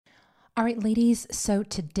All right, ladies, so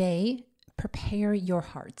today, prepare your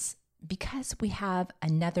hearts because we have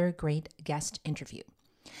another great guest interview.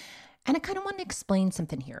 And I kind of want to explain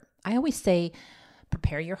something here. I always say,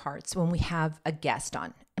 prepare your hearts when we have a guest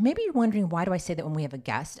on. And maybe you're wondering, why do I say that when we have a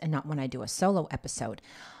guest and not when I do a solo episode?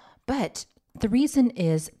 But the reason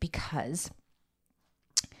is because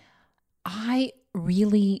I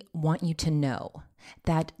really want you to know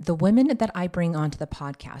that the women that I bring onto the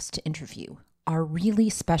podcast to interview are really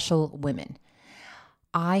special women.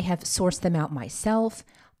 I have sourced them out myself.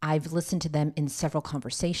 I've listened to them in several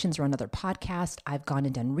conversations or on other podcasts. I've gone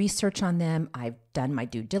and done research on them. I've done my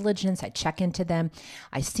due diligence. I check into them.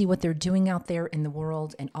 I see what they're doing out there in the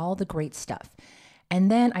world and all the great stuff.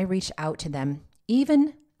 And then I reach out to them,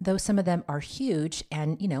 even though some of them are huge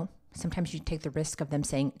and, sometimes you take the risk of them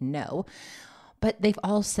saying no, but they've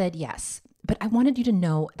all said yes. But I wanted you to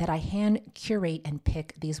know that I hand curate and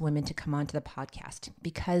pick these women to come onto the podcast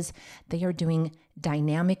because they are doing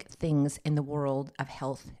dynamic things in the world of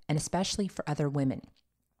health and especially for other women.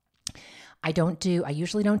 I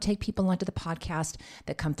usually don't take people onto the podcast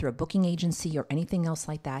that come through a booking agency or anything else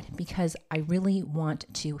like that because I really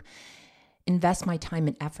want to invest my time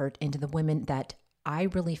and effort into the women that I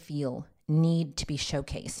really feel need to be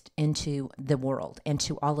showcased into the world and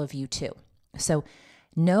to all of you too. So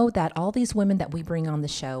know that all these women that we bring on the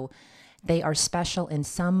show, they are special in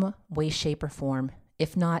some way, shape, or form,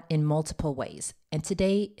 if not in multiple ways. And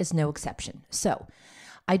today is no exception. So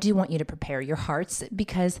I do want you to prepare your hearts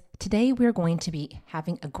because today we're going to be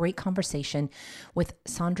having a great conversation with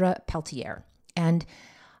Sandra Peltier. And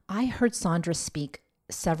I heard Sandra speak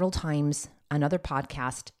several times on other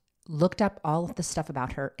podcasts, looked up all of the stuff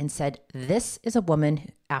about her and said, this is a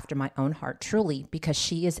woman after my own heart, truly, because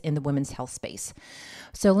she is in the women's health space.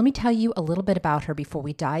 So let me tell you a little bit about her before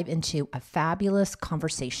we dive into a fabulous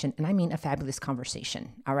conversation. And I mean a fabulous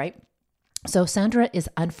conversation. All right. So Sandra is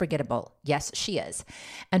unforgettable. Yes, she is.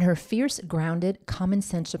 And her fierce, grounded, common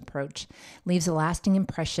sense approach leaves a lasting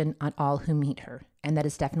impression on all who meet her. And that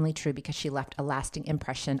is definitely true because she left a lasting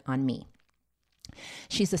impression on me.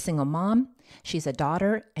 She's a single mom, she's a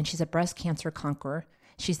daughter, and she's a breast cancer conqueror.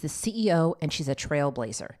 She's the CEO and she's a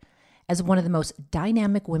trailblazer. As one of the most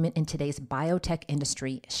dynamic women in today's biotech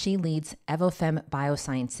industry, she leads Evofem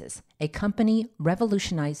Biosciences, a company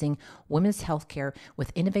revolutionizing women's healthcare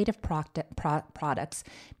with innovative products,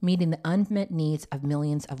 meeting the unmet needs of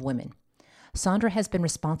millions of women. Sandra has been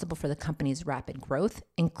responsible for the company's rapid growth,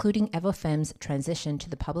 including Evofem's transition to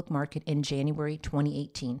the public market in January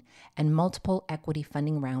 2018 and multiple equity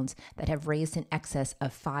funding rounds that have raised in excess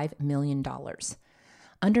of $5 million.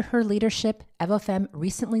 Under her leadership, Evofem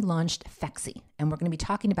recently launched Phexxi, and we're going to be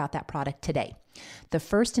talking about that product today. The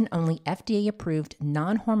first and only FDA-approved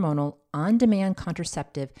non-hormonal, on-demand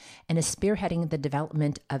contraceptive, and is spearheading the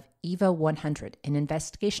development of Evo 100, an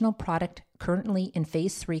investigational product currently in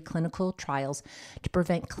phase 3 clinical trials to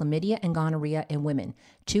prevent chlamydia and gonorrhea in women,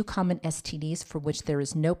 two common STDs for which there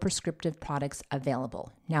is no prescriptive products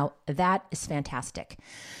available. Now, that is fantastic.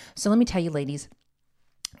 So let me tell you, ladies,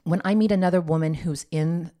 when I meet another woman who's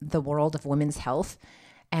in the world of women's health,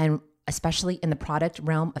 and especially in the product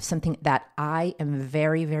realm of something that I am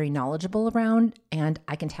very, very knowledgeable around, and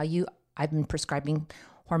I can tell you I've been prescribing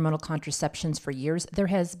hormonal contraceptions for years, there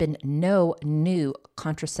has been no new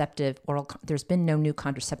there's been no new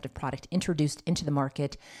contraceptive product introduced into the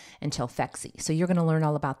market until Phexxi. So you're going to learn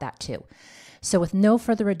all about that too. So with no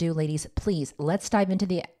further ado, ladies, please, let's dive into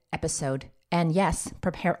the episode. And yes,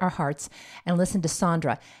 prepare our hearts and listen to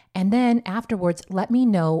Sandra. And then afterwards, let me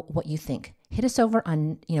know what you think. Hit us over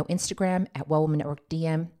on Instagram at Well Woman Network,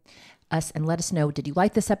 DM us and let us know, did you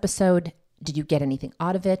like this episode? Did you get anything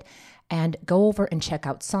out of it? And go over and check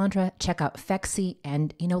out Sandra, check out Phexxi.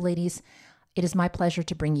 And ladies, it is my pleasure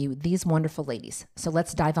to bring you these wonderful ladies. So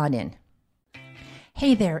let's dive on in.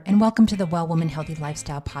 Hey there, and welcome to the Well Woman Healthy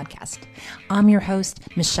Lifestyle Podcast. I'm your host,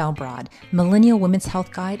 Michelle Broad, Millennial Women's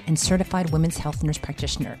Health Guide and Certified Women's Health Nurse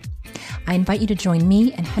Practitioner. I invite you to join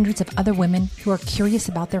me and hundreds of other women who are curious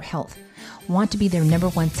about their health, want to be their number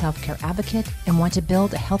one self-care advocate, and want to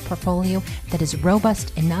build a health portfolio that is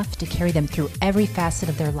robust enough to carry them through every facet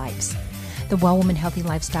of their lives. The Well Woman Healthy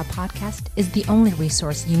Lifestyle Podcast is the only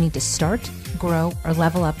resource you need to start, grow, or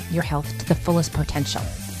level up your health to the fullest potential.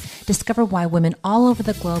 Discover why women all over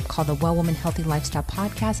the globe call the Well Woman Healthy Lifestyle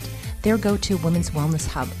Podcast their go-to women's wellness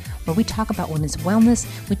hub, where we talk about women's wellness,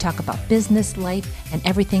 we talk about business, life, and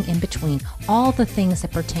everything in between, all the things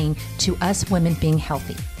that pertain to us women being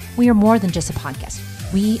healthy. We are more than just a podcast.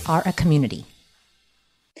 We are a community.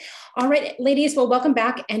 All right, ladies, well, welcome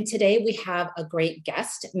back. And today we have a great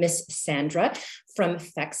guest, Miss Sandra from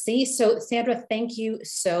Phexxi. So Sandra, thank you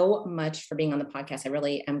so much for being on the podcast. I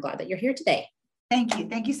really am glad that you're here today. Thank you.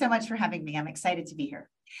 Thank you so much for having me. I'm excited to be here.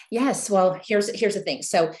 Yes. Well, here's the thing.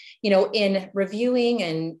 So, in reviewing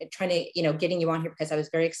and trying to, getting you on here, because I was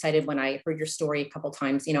very excited when I heard your story a couple of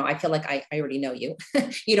times, I feel like I already know you.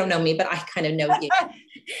 You don't know me, but I kind of know you.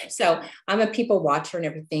 So I'm a people watcher and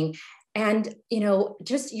everything. And,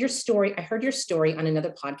 just your story, I heard your story on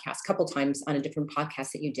another podcast, a couple of times on a different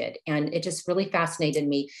podcast that you did. And it just really fascinated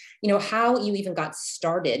me, how you even got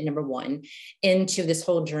started, number one, into this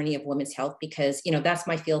whole journey of women's health, because, that's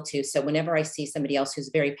my field too. So whenever I see somebody else who's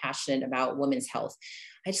very passionate about women's health,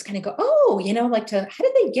 I just kind of go, oh, how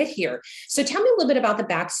did they get here? So tell me a little bit about the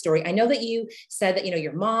backstory. I know that you said that,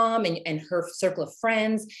 your mom and her circle of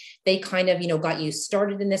friends, they kind of, got you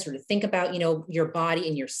started in this, or to think about, your body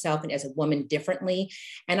and yourself and as a woman differently.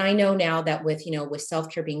 And I know now that with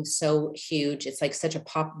self-care being so huge, it's like such a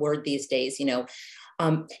pop word these days, tell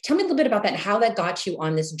me a little bit about that and how that got you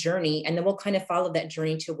on this journey. And then we'll kind of follow that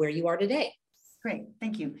journey to where you are today. Great.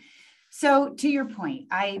 Thank you. So to your point,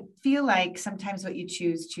 I feel like sometimes what you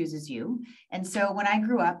choose chooses you. And so when I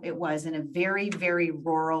grew up, it was in a very, very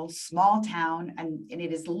rural, small town. And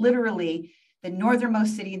it is literally the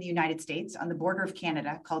northernmost city in the United States on the border of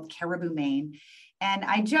Canada, called Caribou, Maine. And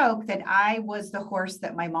I joke that I was the horse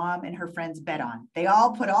that my mom and her friends bet on. They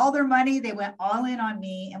all put all their money, they went all in on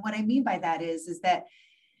me. And what I mean by that is that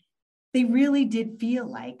they really did feel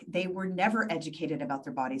like they were never educated about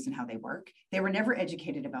their bodies and how they work. They were never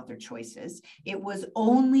educated about their choices. It was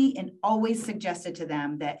only and always suggested to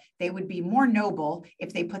them that they would be more noble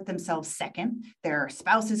if they put themselves second. Their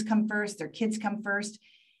spouses come first, their kids come first.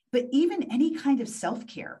 But even any kind of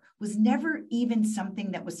self-care was never even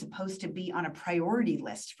something that was supposed to be on a priority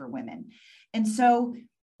list for women. And so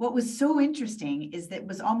what was so interesting is that it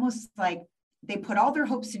was almost like they put all their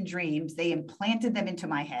hopes and dreams, they implanted them into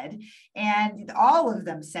my head. And all of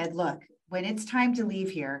them said, look, when it's time to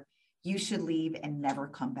leave here, you should leave and never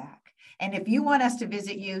come back. And if you want us to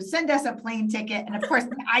visit you, send us a plane ticket. And of course,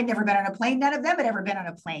 I'd never been on a plane. None of them had ever been on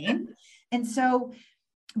a plane. And so,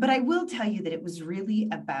 but I will tell you that it was really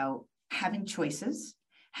about having choices,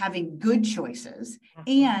 having good choices,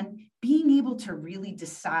 and being able to really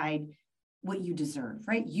decide what you deserve,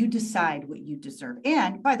 right? You decide what you deserve.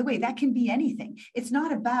 And by the way, that can be anything. It's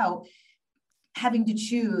not about having to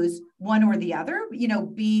choose one or the other,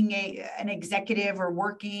 being an executive or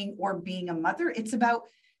working or being a mother. It's about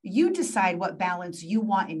you decide what balance you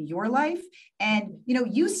want in your life. And,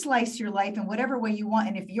 you slice your life in whatever way you want.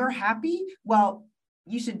 And if you're happy, well,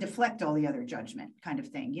 you should deflect all the other judgment kind of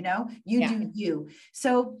thing, do you.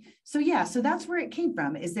 So that's where it came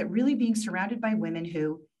from, is that really being surrounded by women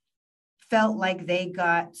who felt like they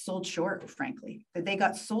got sold short, frankly, that they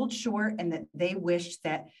got sold short and that they wished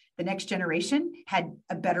that the next generation had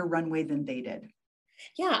a better runway than they did.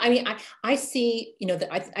 Yeah. I mean, I see, that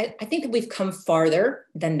I think that we've come farther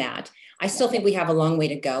than that. I still think we have a long way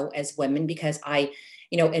to go as women, because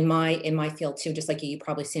in my field too, just like you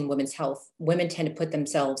probably see in women's health, women tend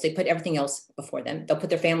to they put everything else before them. They'll put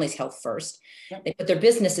their family's health first. Yep. They put their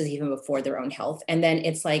businesses even before their own health. And then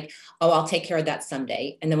it's like, oh, I'll take care of that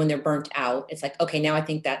someday. And then when they're burnt out, it's like, okay, now I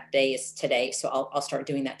think that day is today. So I'll start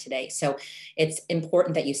doing that today. So it's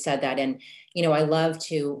important that you said that. And, I love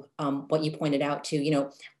to, what you pointed out to,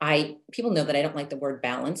 people know that I don't like the word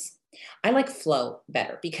balance. I like flow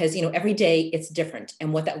better, because, every day it's different,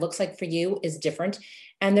 and what that looks like for you is different.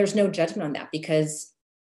 And there's no judgment on that, because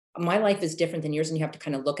my life is different than yours. And you have to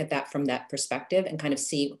kind of look at that from that perspective and kind of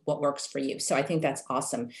see what works for you. So I think that's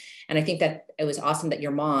awesome. And I think that it was awesome that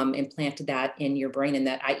your mom implanted that in your brain, and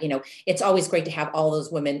that it's always great to have all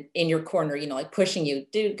those women in your corner, like pushing you,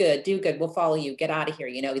 do good, we'll follow you, get out of here.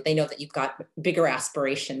 They know that you've got bigger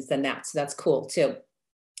aspirations than that. So that's cool too.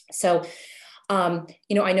 So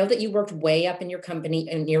I know that you worked way up in your company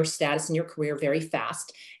and your status in your career very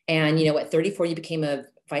fast. And, at 34, you became a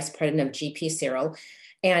vice president of GP Cero.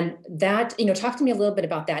 And that, talk to me a little bit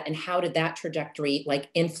about that, and how did that trajectory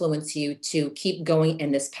influence you to keep going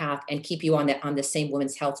in this path and keep you on the same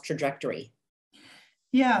women's health trajectory?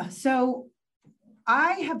 Yeah. So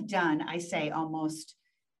I have done, I say, almost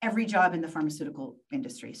every job in the pharmaceutical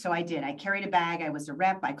industry. So I carried a bag. I was a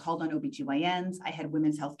rep. I called on OBGYNs. I had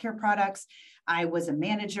women's healthcare products. I was a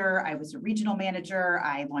manager. I was a regional manager.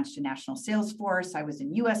 I launched a national sales force. I was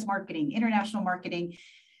in US marketing, international marketing.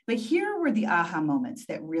 But here were the aha moments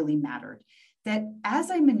that really mattered. That as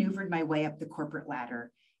I maneuvered my way up the corporate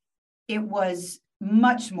ladder, it was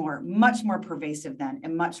much more pervasive then,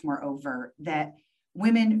 and much more overt, that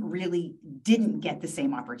women really didn't get the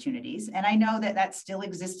same opportunities. And I know that that still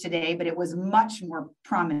exists today, but it was much more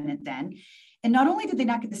prominent then. And not only did they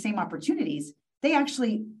not get the same opportunities, they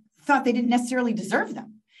actually thought they didn't necessarily deserve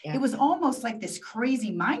them. Yeah. It was almost like this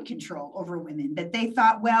crazy mind control over women that they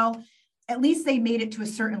thought, well, at least they made it to a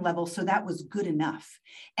certain level, so that was good enough.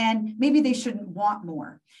 And maybe they shouldn't want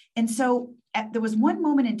more. And so there was one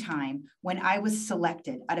moment in time when I was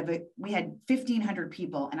selected out of we had 1,500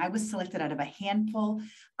 people, and I was selected out of a handful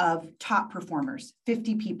of top performers,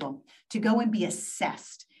 50 people, to go and be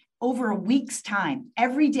assessed over a week's time.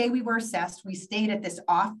 Every day we were assessed. We stayed at this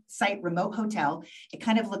off-site remote hotel. It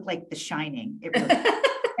kind of looked like The Shining. It really,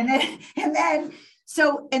 and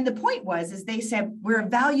the point is they said, we're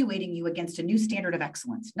evaluating you against a new standard of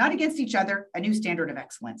excellence, not against each other, a new standard of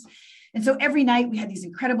excellence. And so every night we had these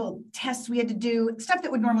incredible tests we had to do, stuff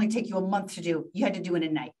that would normally take you a month to do. You had to do in a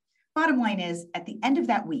night. Bottom line is, at the end of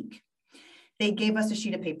that week, they gave us a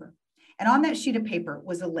sheet of paper. And on that sheet of paper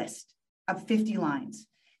was a list of 50 lines.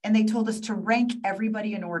 And they told us to rank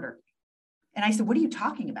everybody in order. And I said, what are you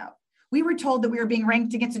talking about? We were told that we were being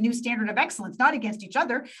ranked against a new standard of excellence, not against each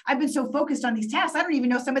other. I've been so focused on these tasks, I don't even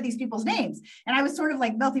know some of these people's names. And I was sort of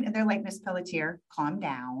like melting, and they're like, Miss Pelletier, calm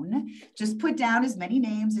down. Just put down as many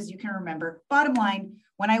names as you can remember. Bottom line,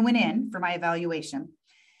 when I went in for my evaluation,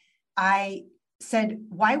 I said,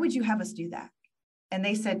 why would you have us do that? And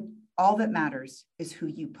they said, all that matters is who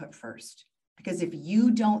you put first. Because if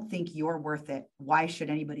you don't think you're worth it, why should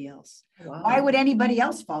anybody else? Wow. Why would anybody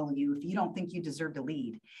else follow you if you don't think you deserve to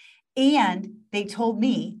lead? And they told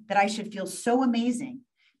me that I should feel so amazing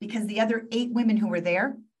because the other 8 women who were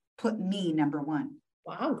there put me number one.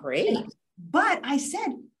 Wow, great. But I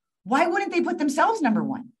said, why wouldn't they put themselves number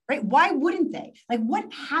one, right? Why wouldn't they? Like,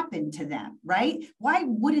 what happened to them, right? Why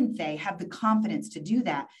wouldn't they have the confidence to do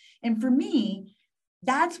that? And for me,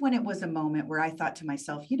 that's when it was a moment where I thought to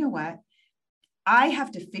myself, you know what? I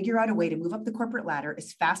have to figure out a way to move up the corporate ladder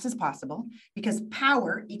as fast as possible because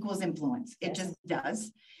power equals influence. It just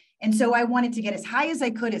does. And so I wanted to get as high as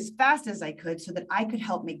I could, as fast as I could, so that I could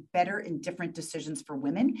help make better and different decisions for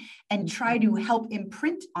women and try to help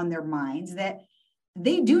imprint on their minds that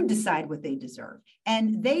they do decide what they deserve.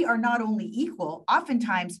 And they are not only equal,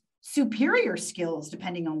 oftentimes superior skills,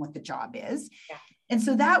 depending on what the job is. Yeah. And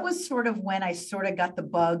so that was sort of when I sort of got the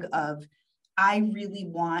bug of, I really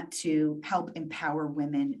want to help empower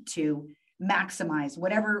women to maximize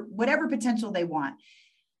whatever potential they want.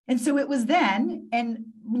 And so it was then, and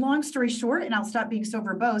long story short, and I'll stop being so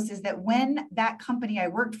verbose, is that when that company I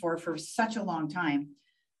worked for such a long time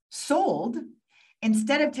sold,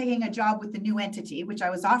 instead of taking a job with the new entity, which I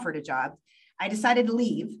was offered a job, I decided to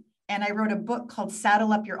leave. And I wrote a book called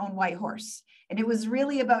Saddle Up Your Own White Horse. And it was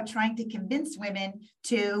really about trying to convince women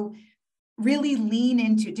to really lean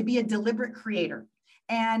into, to be a deliberate creator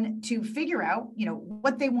and to figure out,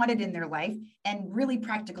 what they wanted in their life and really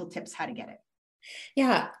practical tips how to get it.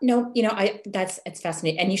 Yeah, no, it's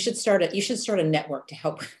fascinating. And you should start a network to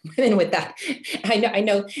help women with that. I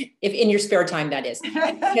know if in your spare time, that is,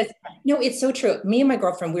 because it's so true. Me and my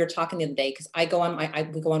girlfriend, we were talking the other day, because we go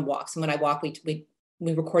on walks. And when I walk, we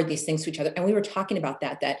record these things to each other. And we were talking about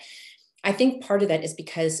that I think part of that is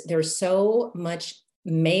because there's so much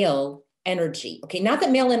male energy. Okay. Not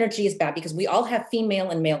that male energy is bad, because we all have female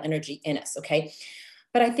and male energy in us. Okay.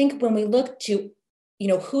 But I think when we look to,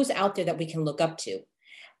 who's out there that we can look up to,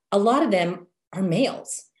 a lot of them are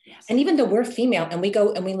males. Yes. And even though we're female and we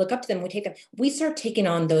go and we look up to them, we start taking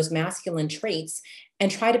on those masculine traits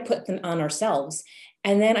and try to put them on ourselves.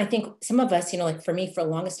 And then I think some of us, like for me, for the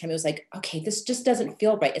longest time, it was like, okay, this just doesn't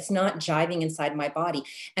feel right. It's not jiving inside my body.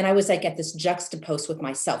 And I was like at this juxtapose with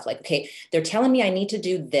myself, like, okay, they're telling me I need to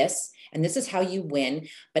do this, and this is how you win,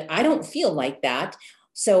 but I don't feel like that.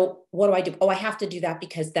 So what do I do? Oh, I have to do that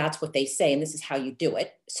because that's what they say, and this is how you do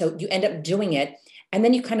it. So you end up doing it, and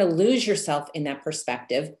then you kind of lose yourself in that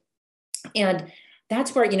perspective. And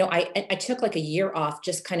that's where, I took like a year off,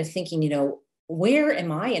 just kind of thinking, where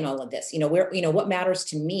am I in all of this? What matters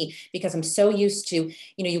to me? Because I'm so used to,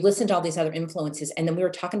 you listen to all these other influences. And then we were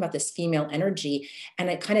talking about this female energy, and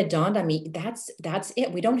it kind of dawned on me, that's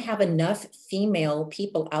it. We don't have enough female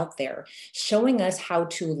people out there showing us how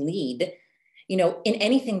to lead, in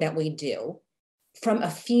anything that we do from a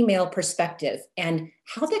female perspective, and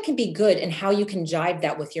how that can be good and how you can jive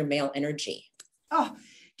that with your male energy. Oh,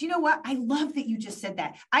 do you know what? I love that you just said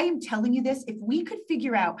that. I am telling you this, if we could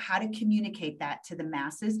figure out how to communicate that to the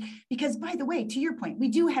masses, because by the way, to your point, we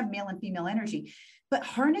do have male and female energy, but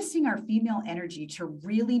harnessing our female energy to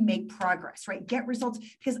really make progress, right? Get results.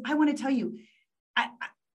 Because I want to tell you,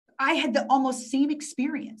 I had the almost same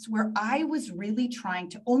experience where I was really trying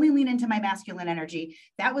to only lean into my masculine energy.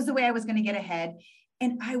 That was the way I was going to get ahead.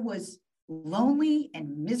 And I was lonely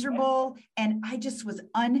and miserable. And I just was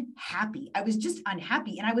unhappy. I was just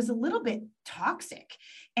unhappy. And I was a little bit toxic.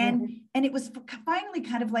 And it was finally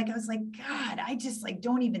kind of like, I was like, God, I just like,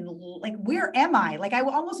 don't even like, where am I? Like, I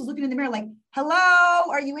almost was looking in the mirror, like,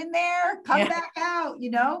 hello, are you in there? Come back out,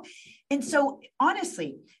 you know? And so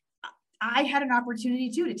honestly, I had an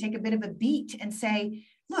opportunity too, to take a bit of a beat and say,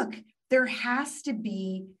 look, there has to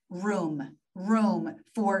be room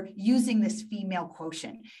for using this female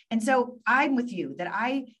quotient. And so I'm with you that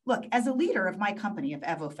look, as a leader of my company of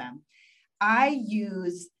Evofem, I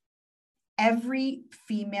use every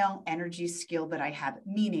female energy skill that I have,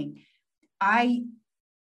 meaning I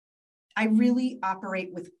really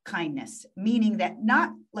operate with kindness, meaning that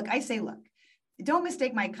I say, look, don't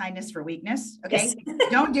mistake my kindness for weakness. Okay. Yes.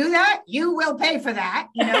 Don't do that. You will pay for that,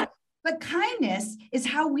 you know, but kindness is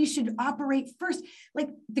how we should operate first. Like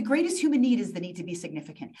the greatest human need is the need to be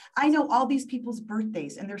significant. I know all these people's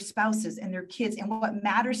birthdays and their spouses and their kids and what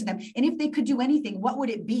matters to them. And if they could do anything, what would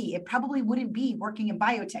it be? It probably wouldn't be working in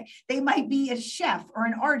biotech. They might be a chef or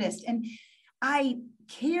an artist. And I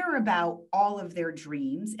care about all of their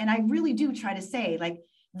dreams. And I really do try to say, like,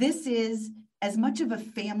 this is as much of a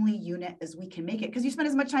family unit as we can make it, because you spend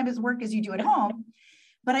as much time at work as you do at home.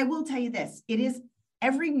 But I will tell you this, it is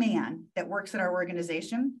every man that works at our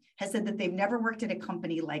organization has said that they've never worked at a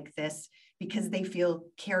company like this because they feel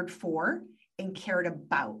cared for and cared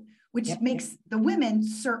about, which makes the women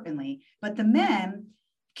certainly, but the men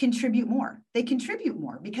contribute more. They contribute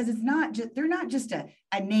more because they're not just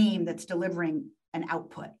a name that's delivering an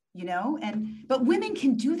output, you know, but women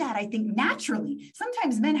can do that, I think, naturally.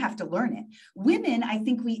 Sometimes men have to learn it. Women, I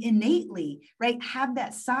think we innately, right, have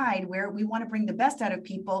that side where we want to bring the best out of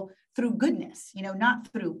people through goodness, you know, not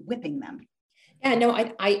through whipping them. Yeah, no,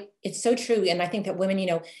 it's so true. And I think that women, you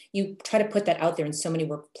know, you try to put that out there in so many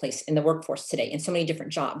in the workforce today, in so many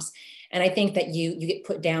different jobs. And I think that you get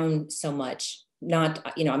put down so much, not,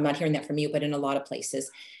 you know, I'm not hearing that from you, but in a lot of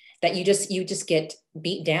places, that you just get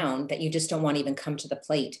beat down, that you just don't want to even come to the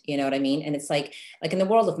plate. You know what I mean? And it's like in the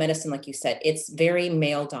world of medicine, like you said, it's very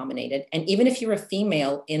male dominated. And even if you're a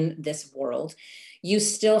female in this world, you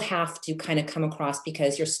still have to kind of come across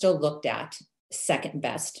because you're still looked at second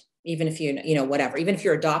best. Even if you know, whatever, even if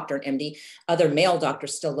you're a doctor, an MD, other male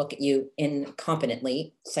doctors still look at you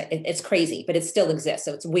incompetently. So it's crazy, but it still exists.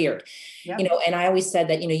 So it's weird, you know, and I always said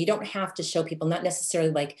that, you know, you don't have to show people, not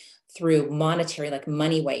necessarily like through monetary, like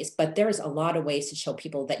money ways, but there's a lot of ways to show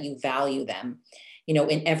people that you value them, you know,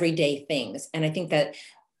 in everyday things. And I think that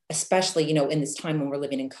especially, you know, in this time when we're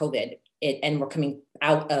living in COVID and we're coming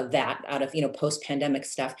out of, you know, post-pandemic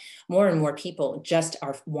stuff, more and more people just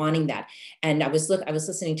are wanting that. And I was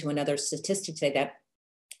listening to another statistic today that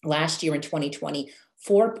last year in 2020,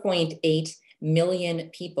 4.8 million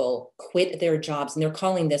people quit their jobs, and they're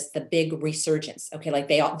calling this the big resurgence. Okay, like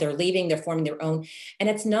they're leaving, they're forming their own. And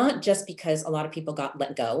it's not just because a lot of people got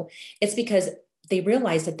let go. It's because they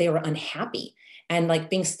realized that they were unhappy and like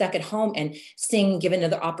being stuck at home and given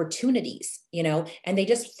other opportunities, you know, and they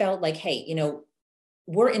just felt like, hey, you know,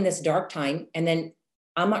 we're in this dark time, and then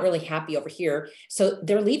I'm not really happy over here. So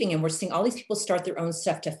they're leaving, and we're seeing all these people start their own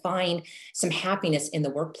stuff to find some happiness in the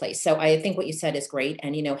workplace. So I think what you said is great.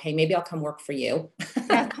 And, you know, hey, maybe I'll come work for you.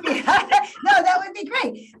 No, that would be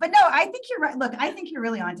great. But no, I think you're right. Look, I think you're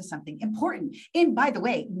really onto something important. And by the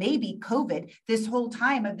way, maybe COVID, this whole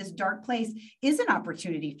time of this dark place, is an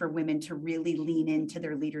opportunity for women to really lean into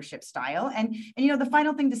their leadership style. And you know, the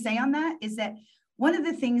final thing to say on that is that one of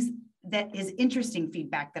the things that is interesting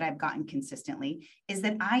feedback that I've gotten consistently is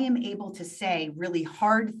that I am able to say really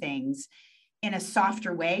hard things in a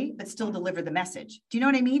softer way, but still deliver the message. Do you know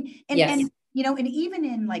what I mean? And, yes. And you know, and even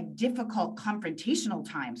in like difficult confrontational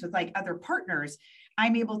times with like other partners,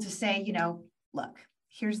 I'm able to say, you know, look,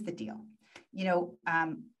 here's the deal. You know,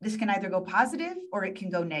 this can either go positive or it can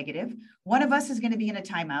go negative. One of us is going to be in a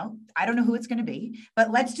timeout. I don't know who it's going to be,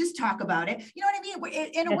 but let's just talk about it. You know what I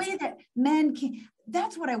mean? In a way that men can.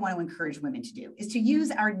 That's what I want to encourage women to do, is to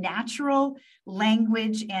use our natural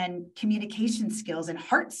language and communication skills in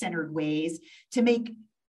heart-centered ways to make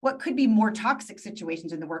what could be more toxic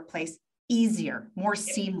situations in the workplace easier, more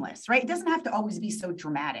seamless, right? It doesn't have to always be so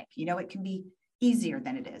dramatic. You know, it can be easier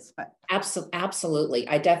than it is, but. Absolutely.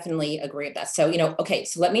 I definitely agree with that. So, you know, okay.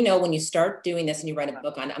 So let me know when you start doing this and you write a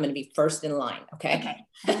book on it. I'm going to be first in line. Okay.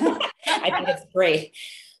 I think it's great.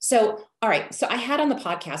 So, all right. So I had on the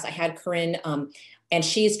podcast, I had Corinne, and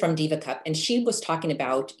she's from Diva Cup, and she was talking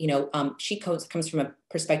about, you know, she comes from a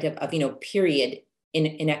perspective of, you know, period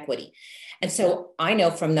inequity. And so I know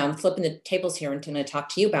from now, I'm flipping the tables here and I'm going to talk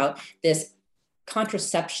to you about this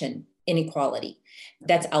contraception inequality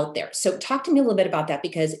that's out there. So talk to me a little bit about that,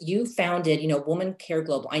 because you founded, Woman Care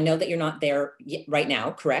Global. I know that you're not there right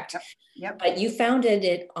now, correct? Yep. Yep. But you founded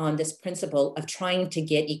it on this principle of trying to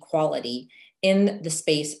get equality in the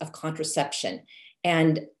space of contraception.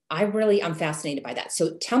 And I'm fascinated by that.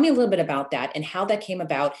 So tell me a little bit about that and how that came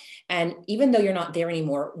about. And even though you're not there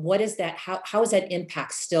anymore, what is that? How is that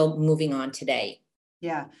impact still moving on today?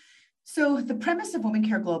 Yeah. So the premise of Women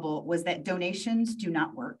Care Global was that donations do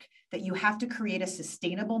not work, that you have to create a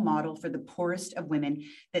sustainable model for the poorest of women,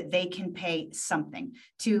 that they can pay something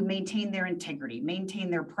to maintain their integrity, maintain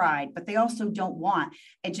their pride, but they also don't want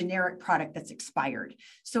a generic product that's expired.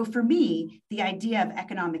 So for me, the idea of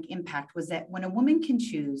economic impact was that when a woman can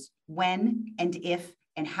choose when and if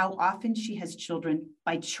and how often she has children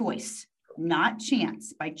by choice, not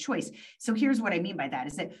chance, by choice. So here's what I mean by that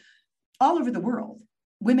is that all over the world,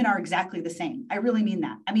 women are exactly the same. I really mean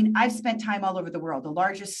that. I mean, I've spent time all over the world, the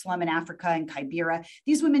largest slum in Africa in Kibera.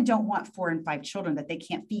 These women don't want 4 and 5 children that they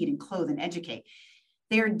can't feed and clothe and educate.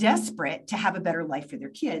 They are desperate to have a better life for their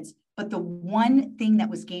kids. But the one thing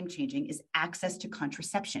that was game changing is access to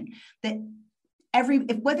contraception. That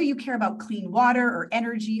whether you care about clean water or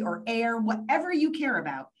energy or air, whatever you care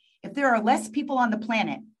about, if there are less people on the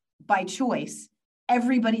planet by choice,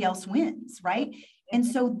 everybody else wins, right? And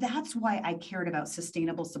so that's why I cared about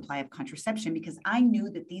sustainable supply of contraception, because I knew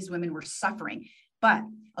that these women were suffering. But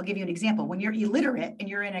I'll give you an example. When you're illiterate and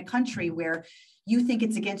you're in a country where you think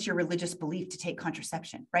it's against your religious belief to take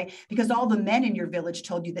contraception, right? Because all the men in your village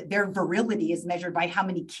told you that their virility is measured by how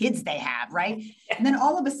many kids they have, right? And then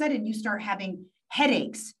all of a sudden you start having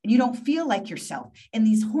headaches and you don't feel like yourself. And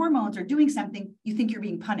these hormones are doing something, you think you're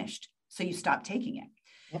being punished. So you stop taking it.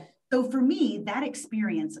 So for me, that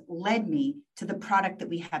experience led me to the product that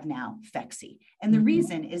we have now, Phexxi. And the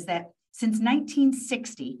reason is that since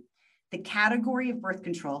 1960, the category of birth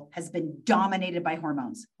control has been dominated by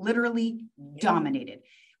hormones, literally dominated.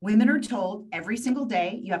 Women are told every single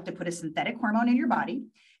day, you have to put a synthetic hormone in your body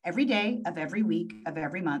every day of every week of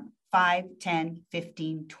every month, 5, 10,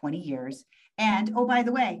 15, 20 years. And oh, by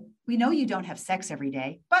the way, we know you don't have sex every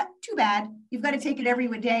day, but too bad. You've got to take it every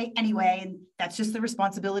day anyway. And that's just the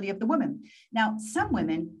responsibility of the woman. Now, some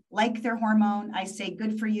women like their hormone. I say,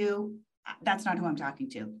 good for you. That's not who I'm talking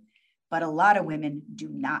to. But a lot of women do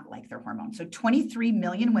not like their hormone. So 23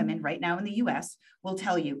 million women right now in the US will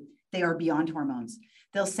tell you they are beyond hormones.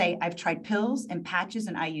 They'll say, I've tried pills and patches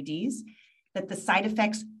and IUDs, that the side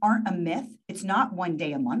effects aren't a myth. It's not one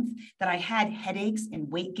day a month, that I had headaches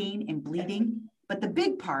and weight gain and bleeding. But the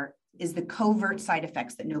big part is the covert side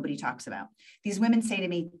effects that nobody talks about. These women say to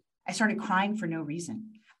me, I started crying for no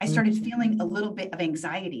reason. I started feeling a little bit of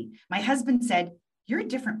anxiety. My husband said, you're a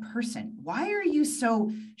different person. Why are you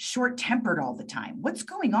so short-tempered all the time? What's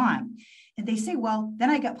going on? And they say, well, then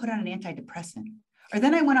I got put on an antidepressant. Or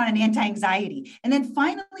then I went on an anti-anxiety. And then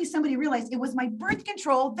finally somebody realized it was my birth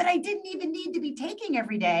control that I didn't even need to be taking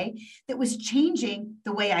every day that was changing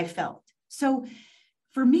the way I felt. So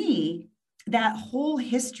for me, that whole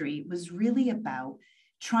history was really about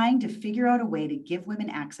trying to figure out a way to give women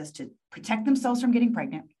access to protect themselves from getting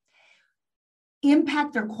pregnant,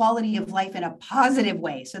 impact their quality of life in a positive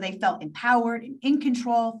way. So they felt empowered and in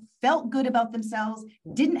control, felt good about themselves,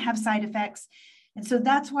 didn't have side effects. And so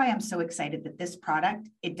that's why I'm so excited that this product,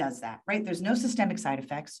 it does that, right? There's no systemic side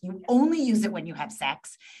effects. You only use it when you have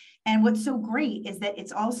sex. And what's so great is that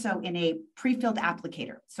it's also in a pre-filled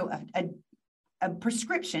applicator. So a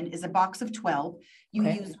prescription is a box of 12. You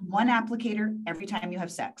use one applicator every time you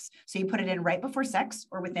have sex. So you put it in right before sex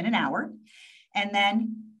or within an hour, and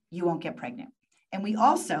then you won't get pregnant. And we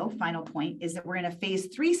also, final point, is that we're in a phase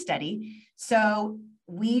 3 study. So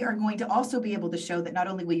we are going to also be able to show that not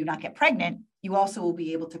only will you not get pregnant, you also will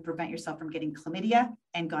be able to prevent yourself from getting chlamydia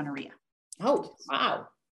and gonorrhea. Oh, wow.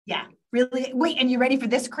 Yeah, really. Wait, and you ready for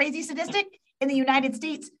this crazy statistic? In the United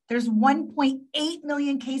States, there's 1.8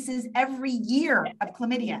 million cases every year of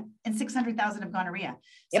chlamydia and 600,000 of gonorrhea.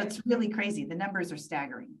 So it's really crazy. The numbers are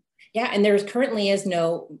staggering. Yeah, and there currently is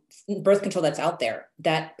no birth control that's out there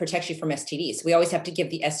that protects you from STDs. We always have to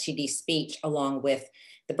give the STD speech along with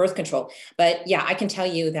the birth control. But yeah, I can tell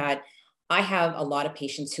you that I have a lot of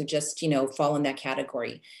patients who just, fall in that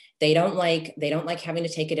category. They don't like having to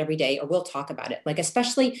take it every day, or we'll talk about it. Like,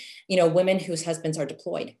 especially, women whose husbands are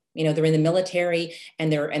deployed, they're in the military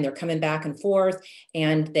and they're coming back and forth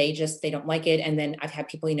and they don't like it. And then I've had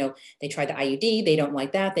people, they try the IUD, they don't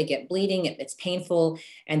like that. They get bleeding, it's painful,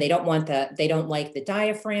 and they don't like the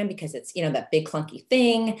diaphragm because it's, that big clunky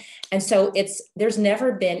thing. And so there's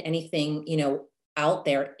never been anything, out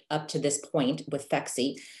there up to this point with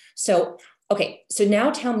Phexxi. So, okay. So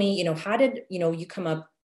now tell me, how did, you come up,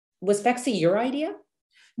 was Phexxi your idea?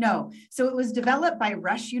 No. So it was developed by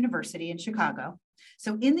Rush University in Chicago.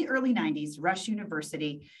 So in the early 90s, Rush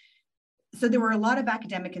University, so there were a lot of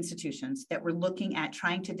academic institutions that were looking at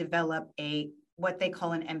trying to develop what they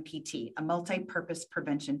call an MPT, a multi-purpose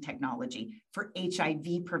prevention technology for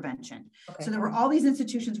HIV prevention. Okay. So there were all these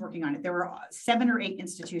institutions working on it. There were 7 or 8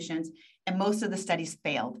 institutions, and most of the studies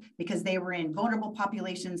failed because they were in vulnerable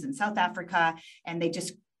populations in South Africa, and they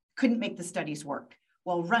just couldn't make the studies work.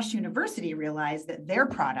 Well, Rush University realized that their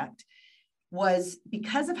product was,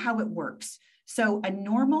 because of how it works. So a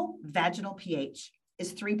normal vaginal pH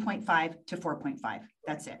is 3.5 to 4.5.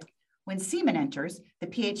 That's it. When semen enters, the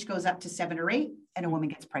pH goes up to 7 or 8 and a woman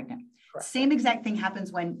gets pregnant. Correct. Same exact thing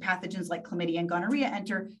happens when pathogens like chlamydia and gonorrhea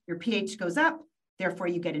enter. Your pH goes up, therefore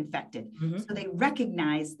you get infected. Mm-hmm. So they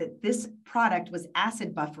recognized that this product was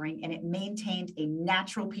acid buffering and it maintained a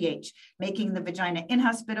natural pH, making the vagina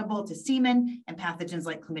inhospitable to semen and pathogens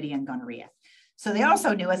like chlamydia and gonorrhea. So they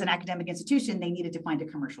also knew, as an academic institution, they needed to find a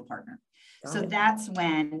commercial partner. So that's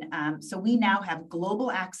when, so we now have global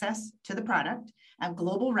access to the product, have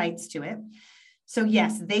global rights to it. So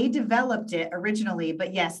yes, they developed it originally,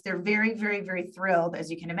 but yes, they're very, very, very thrilled, as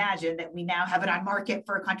you can imagine, that we now have it on market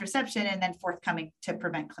for contraception and then forthcoming to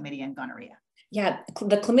prevent chlamydia and gonorrhea. Yeah,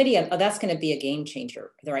 the chlamydia, that's going to be a game changer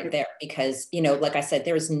right there, because, like I said,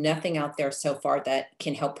 there's nothing out there so far that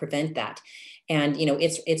can help prevent that. And,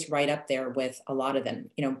 it's right up there with a lot of them.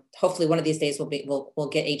 Hopefully one of these days we'll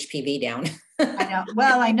get HPV down. I know.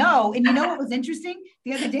 Well, I know. And what was interesting?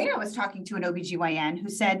 The other day I was talking to an OBGYN who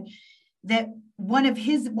said that what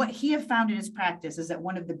he have found in his practice is that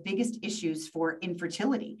one of the biggest issues for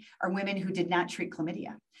infertility are women who did not treat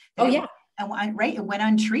chlamydia. Right. It went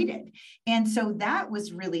untreated. And so that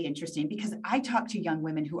was really interesting, because I talk to young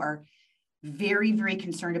women who are very, very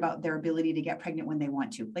concerned about their ability to get pregnant when they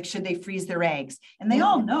want to. Like, should they freeze their eggs? And they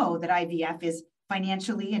all know that IVF is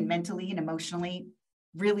financially and mentally and emotionally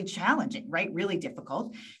really challenging, right? Really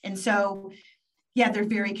difficult. And so, yeah, they're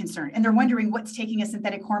very concerned. And they're wondering what's taking a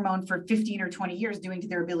synthetic hormone for 15 or 20 years doing to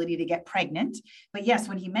their ability to get pregnant. But yes,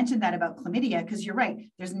 when he mentioned that about chlamydia, because you're right,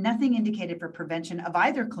 there's nothing indicated for prevention of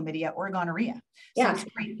either chlamydia or gonorrhea. So it's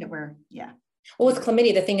great that Well, with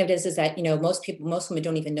chlamydia, the thing of it is that, most women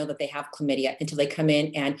don't even know that they have chlamydia until they come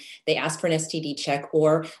in and they ask for an STD check,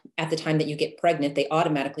 or at the time that you get pregnant, they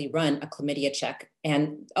automatically run a chlamydia check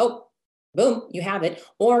and, boom, you have it.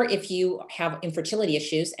 Or if you have infertility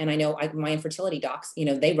issues, and I know my infertility docs,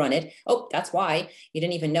 they run it. Oh, that's why you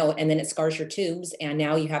didn't even know it. And then it scars your tubes. And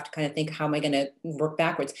now you have to kind of think, how am I going to work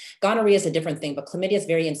backwards? Gonorrhea is a different thing, but chlamydia is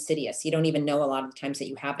very insidious. You don't even know a lot of the times that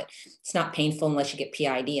you have it. It's not painful unless you get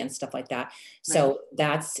PID and stuff like that. Right. So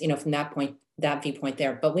that's, from that viewpoint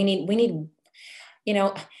there. But we need,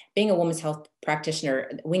 being a women's health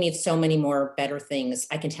practitioner, we need so many more better things,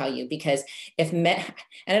 I can tell you, because if men,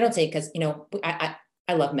 and I don't say it because,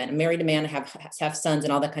 I love men. I'm married to a man, I have sons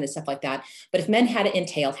and all that kind of stuff like that. But if men had to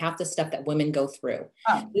entail half the stuff that women go through,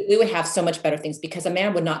 we would have so much better things, because a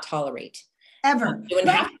man would not tolerate ever doing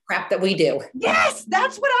half the crap that we do. Yes,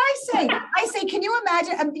 that's what I say. I say, can you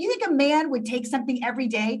imagine? Do you think a man would take something every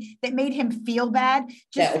day that made him feel bad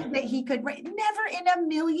just so that he could? Never in a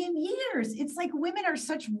million years. It's like women are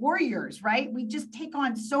such warriors, right? We just take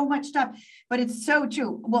on so much stuff, but it's so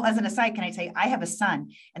true. Well, as an aside, can I tell you, I have a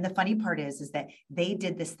son, and the funny part is that they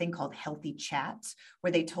did this thing called Healthy Chats,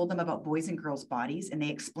 where they told them about boys and girls' bodies, and they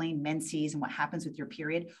explained menses and what happens with your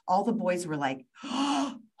period. All the boys were like,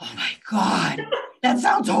 oh my God, that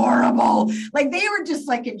sounds horrible. Like, they were just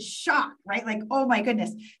like in shock, right? Like, oh my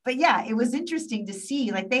goodness. But yeah, it was interesting to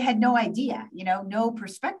see, like, they had no idea, no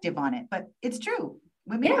perspective on it, but it's true.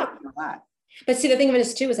 Women have a lot. But see, the thing of it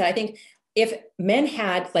is too, is that I think if men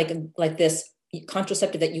had like this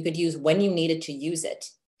contraceptive that you could use when you needed to use it,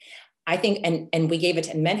 I think, and we gave it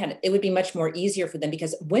to, and men had it would be much more easier for them,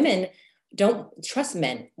 because women don't trust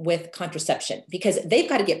men with contraception, because they've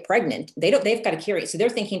got to get pregnant. They've got to carry it. So they're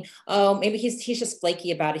thinking, oh, maybe he's just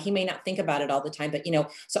flaky about it. He may not think about it all the time, but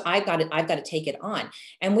so I've got to take it on.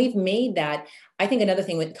 And we've made that. I think another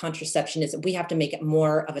thing with contraception is that we have to make it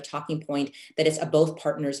more of a talking point, that it's both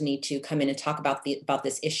partners need to come in and talk about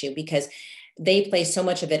this issue, because they place so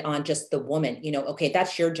much of it on just the woman, okay,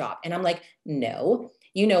 that's your job. And I'm like, no,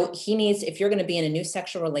 he needs, if you're going to be in a new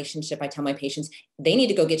sexual relationship, I tell my patients, they need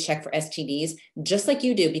to go get checked for STDs, just like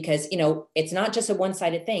you do, because, it's not just a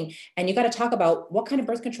one-sided thing. And you got to talk about what kind of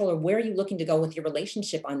birth control or where are you looking to go with your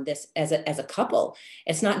relationship on this as a couple.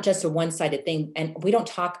 It's not just a one-sided thing. And I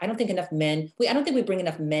don't think we bring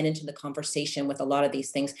enough men into the conversation with a lot of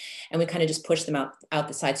these things. And we kind of just push them out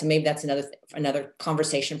the side. So maybe that's another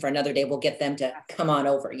conversation for another day. We'll get them to come on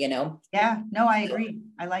over, Yeah, no, I agree.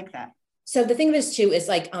 I like that. So the thing of this too is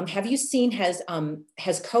like, have you seen, has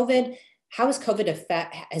COVID, how has COVID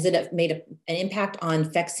has it made an impact on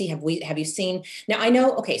Phexxi? Have you seen, now I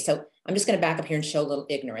know, okay, so I'm just going to back up here and show a little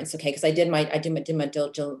ignorance. Okay. Cause I did my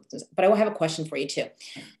diligence, but I will have a question for you too.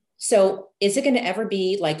 So is it going to ever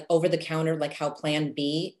be like over the counter, like how Plan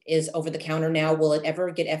B is over the counter now? Will it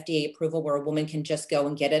ever get FDA approval where a woman can just go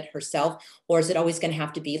and get it herself? Or is it always going to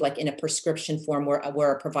have to be like in a prescription form where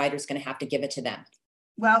a provider is going to have to give it to them?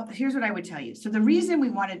 Well, here's what I would tell you. So the reason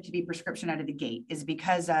we wanted it to be prescription out of the gate is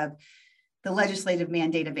because of the legislative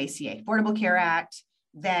mandate of ACA, Affordable Care Act,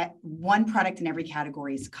 that one product in every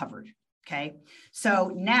category is covered. Okay.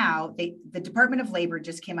 So now the Department of Labor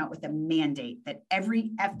just came out with a mandate that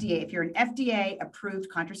every FDA, if you're an FDA approved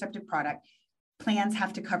contraceptive product, plans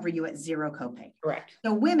have to cover you at zero copay. Correct.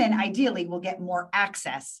 So women ideally will get more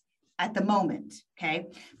access at the moment. Okay.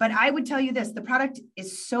 But I would tell you this, the product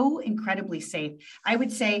is so incredibly safe. I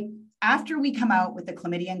would say after we come out with the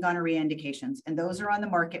chlamydia and gonorrhea indications, and those are on the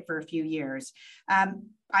market for a few years,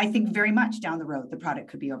 I think very much down the road, the product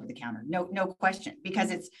could be over the counter. No question, because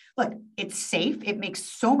it's safe. It makes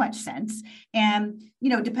so much sense. And,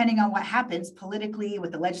 depending on what happens politically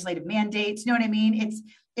with the legislative mandates, you know what I mean?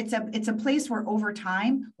 It's a place where over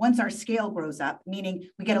time, once our scale grows up, meaning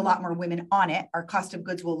we get a lot more women on it, our cost of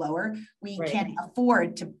goods will lower. We can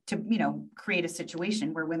afford to create a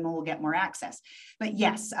situation where women will get more access. But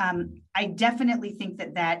yes, I definitely think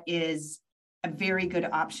that is a very good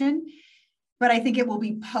option. But I think it will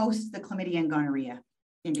be post the chlamydia and gonorrhea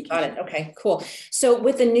indication. Got it. Okay, cool. So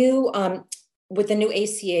with the new ACA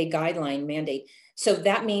guideline mandate, so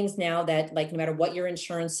that means now that like no matter what your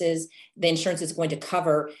insurance is, the insurance is going to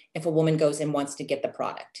cover if a woman goes and wants to get the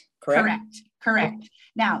product. Correct. Correct.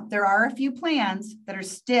 Now there are a few plans that are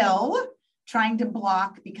still trying to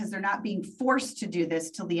block because they're not being forced to do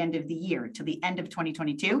this till the end of the year, till the end of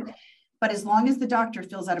 2022. But as long as the doctor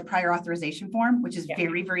fills out a prior authorization form, which is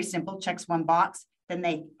very, very simple, checks one box, then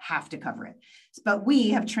they have to cover it. But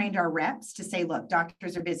we have trained our reps to say, look,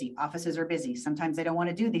 doctors are busy, offices are busy. Sometimes they don't want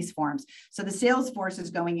to do these forms. So the sales force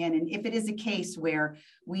is going in. And if it is a case where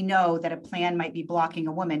we know that a plan might be blocking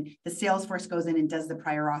a woman, the sales force goes in and does the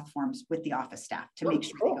prior auth forms with the office staff to make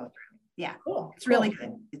sure they go through. Yeah, it's really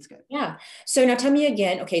good. It's good. Yeah. So now tell me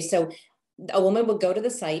again, okay, so a woman would go to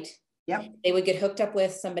the site. Yep. They would get hooked up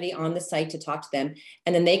with somebody on the site to talk to them.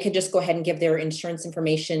 And then they could just go ahead and give their insurance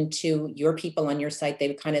information to your people on your site. They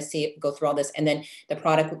would kind of see it, go through all this. And then the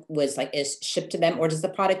product is shipped to them, or does the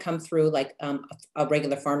product come through like a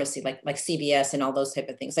regular pharmacy, like CVS and all those type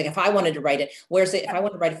of things? Like if I wanted to write it, if I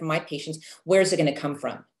want to write it for my patients, where's it going to come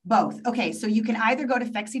from? Both. Okay. So you can either go to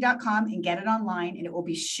Phexxi.com and get it online and it will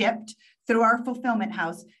be shipped through our fulfillment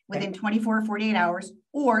house within 24 or 48 hours.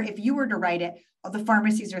 Or if you were to write it, the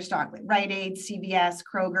pharmacies are stocked with Rite Aid, CVS,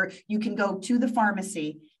 Kroger. You can go to the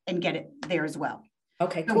pharmacy and get it there as well.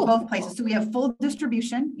 Okay, so cool. Both places. So we have full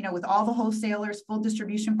distribution, with all the wholesalers, full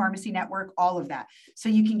distribution pharmacy network, all of that. So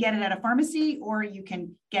you can get it at a pharmacy or you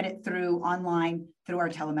can get it online through our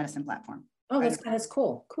telemedicine platform. Oh, that's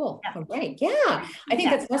cool. Cool. Yeah. All right. Yeah. I think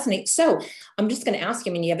that's fascinating. So I'm just going to ask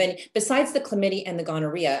you, you have any, besides the chlamydia and the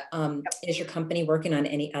gonorrhea, is your company working on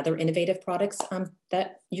any other innovative products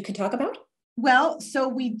that you can talk about? Well, so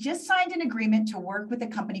we just signed an agreement to work with a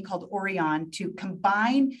company called Orion to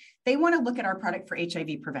combine. They want to look at our product for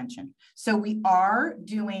HIV prevention. So we are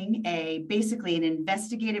doing basically an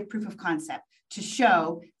investigative proof of concept to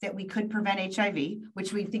show that we could prevent HIV,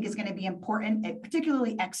 which we think is going to be important,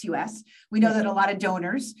 particularly ex-US. We know that a lot of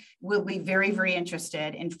donors will be very, very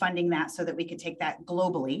interested in funding that so that we could take that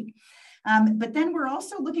globally. But then we're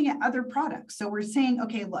also looking at other products. So we're saying,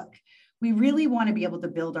 okay, look, we really want to be able to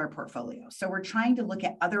build our portfolio. So we're trying to look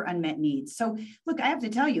at other unmet needs. So look, I have to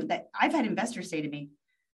tell you that I've had investors say to me,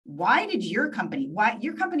 why your company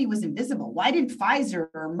was invisible? Why didn't Pfizer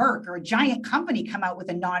or Merck or a giant company come out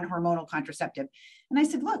with a non-hormonal contraceptive? And I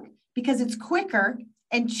said, look, because it's quicker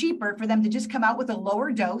and cheaper for them to just come out with a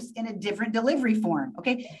lower dose in a different delivery form.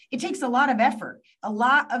 Okay. It takes a lot of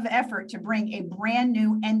effort to bring a brand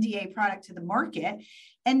new NDA product to the market.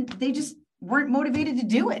 And they just weren't motivated to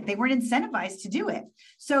do it. They weren't incentivized to do it.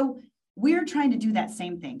 So we're trying to do that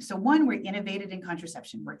same thing. So one, we're innovated in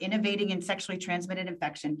contraception. We're innovating in sexually transmitted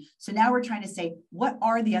infection. So now we're trying to say, what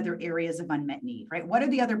are the other areas of unmet need, right? What are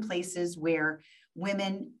the other places where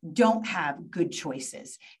women don't have good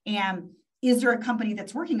choices? And is there a company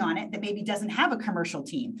that's working on it that maybe doesn't have a commercial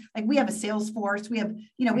team? Like we have a sales force, we have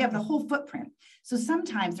the whole footprint. So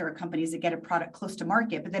sometimes there are companies that get a product close to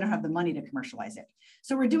market, but they don't have the money to commercialize it.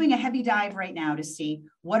 So we're doing a heavy dive right now to see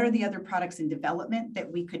what are the other products in development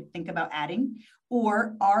that we could think about adding,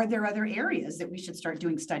 or are there other areas that we should start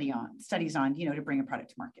doing studies on, to bring a product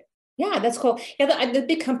to market? Yeah, that's cool. Yeah, the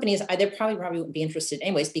big companies, they probably wouldn't be interested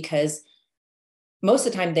anyways, because most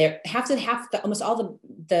of the time almost all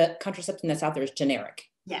the contraception that's out there is generic.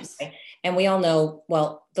 Yes. Okay? And we all know,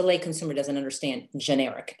 well, the lay consumer doesn't understand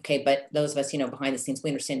generic. Okay. But those of us, behind the scenes,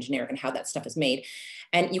 we understand generic and how that stuff is made.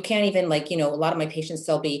 And you can't even a lot of my patients,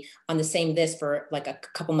 they'll be on the same this for like a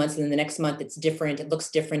couple months. And then the next month it's different. It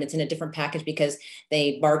looks different. It's in a different package because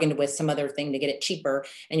they bargained with some other thing to get it cheaper.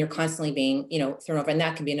 And you're constantly being, thrown over. And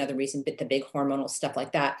that can be another reason, but the big hormonal stuff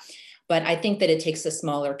like that. But I think that it takes a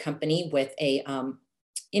smaller company with a,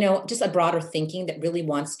 just a broader thinking that really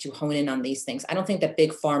wants to hone in on these things. I don't think that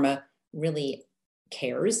big pharma really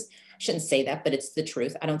cares. I shouldn't say that, but it's the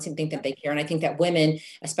truth. I don't think that they care. And I think that women,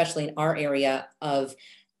 especially in our area of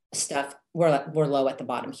stuff, we're low at the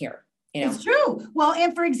bottom here. It's true. Well,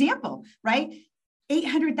 and for example, right?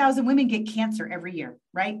 800,000 women get cancer every year,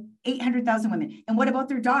 right? 800,000 women. And what about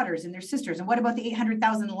their daughters and their sisters? And what about the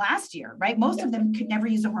 800,000 last year, right? Most of them could never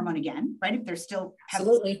use a hormone again, right? If they're still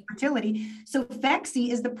having fertility. So Phexxi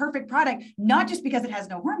is the perfect product, not just because it has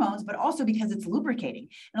no hormones, but also because it's lubricating.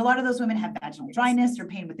 And a lot of those women have vaginal dryness or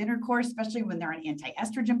pain with intercourse, especially when they're on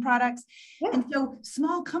anti-estrogen products. Yeah. And so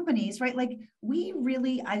small companies, right? Like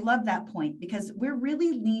I love that point, because we're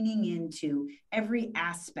really leaning into every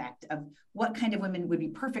aspect of what kind of women would be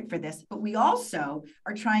perfect for this, but we also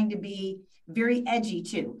are trying to be very edgy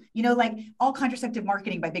too. Like all contraceptive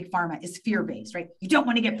marketing by big pharma is fear-based, right? You don't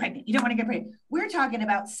want to get pregnant. You don't want to get pregnant. We're talking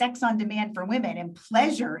about sex on demand for women and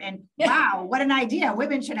pleasure. And wow, what an idea.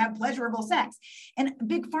 Women should have pleasurable sex. And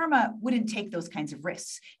big pharma wouldn't take those kinds of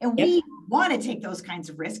risks. And we want to take those kinds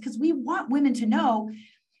of risks because we want women to know,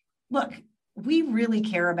 look, we really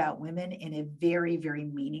care about women in a very, very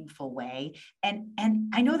meaningful way. And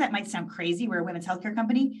I know that might sound crazy. We're a women's healthcare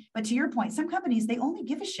company, but to your point, some companies, they only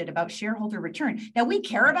give a shit about shareholder return. Now we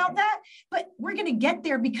care about that, but we're going to get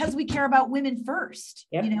there because we care about women first,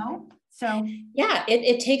 So yeah,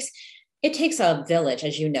 it takes a village,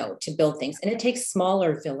 as you know, to build things, and it takes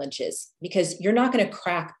smaller villages, because you're not going to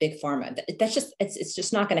crack big pharma. It's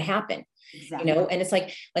just not going to happen. Exactly. And it's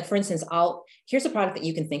like, for instance, here's a product that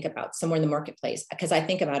you can think about somewhere in the marketplace, because I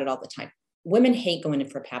think about it all the time. Women hate going in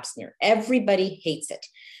for a pap smear. Everybody hates it.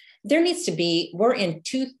 There needs to be, we're in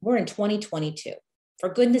 2022. For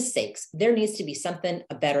goodness sakes, there needs to be something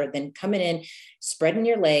better than coming in, spreading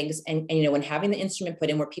your legs and having the instrument put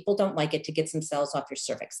in where people don't like it, to get some cells off your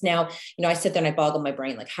cervix. Now, I sit there and I boggle my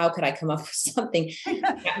brain, like, how could I come up with something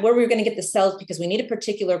where we're going to get the cells because we need a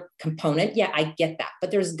particular component? Yeah, I get that. But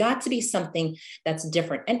there's got to be something that's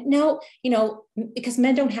different. And no, because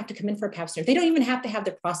men don't have to come in for a pap smear. They don't even have to have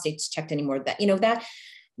their prostates checked anymore.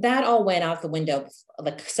 That all went out the window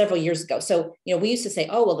like several years ago. So, we used to say,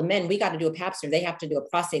 oh, well, the men, we got to do a pap smear. They have to do a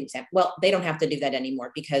prostate exam. Well, they don't have to do that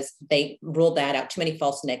anymore because they ruled that out. Too many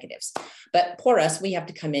false negatives. But poor us, we have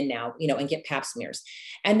to come in now, and get pap smears.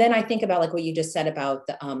 And then I think about like what you just said about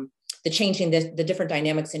the changing the different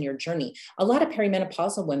dynamics in your journey. A lot of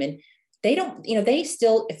perimenopausal women, they don't, they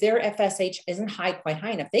still, if their FSH isn't quite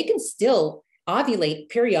high enough, they can still ovulate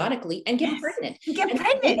periodically and get pregnant.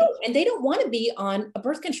 And they don't want to be on a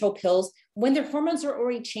birth control pills when their hormones are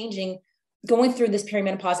already changing, going through this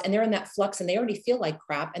perimenopause, and they're in that flux and they already feel like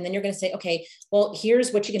crap. And then you're going to say, okay, well,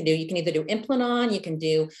 here's what you can do. You can either do Implanon, you can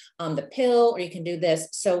do the pill, or you can do this.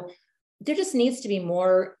 So there just needs to be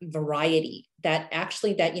more variety that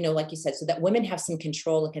actually like you said, so that women have some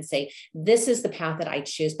control and can say, this is the path that I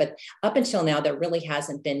choose. But up until now, there really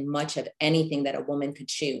hasn't been much of anything that a woman could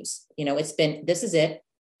choose. It's been, this is it.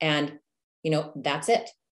 And, that's it.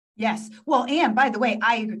 Yes. Well, and by the way,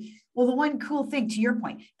 I agree. Well, the one cool thing, to your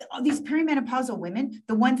point, these perimenopausal women,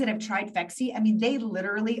 the ones that have tried Phexxi, I mean, they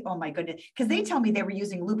literally, oh my goodness, because they tell me they were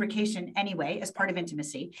using lubrication anyway as part of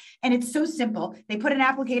intimacy. And it's so simple. They put an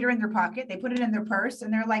applicator in their pocket, they put it in their purse,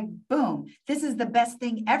 and they're like, boom, this is the best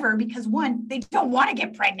thing ever. Because one, they don't want to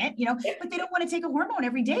get pregnant, but they don't want to take a hormone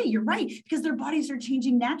every day. You're right, because their bodies are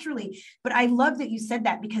changing naturally. But I love that you said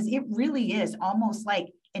that, because it really is almost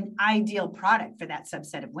like an ideal product for that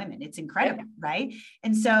subset of women. It's incredible, right?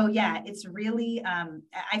 And so, yeah, it's really,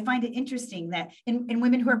 I find it interesting that in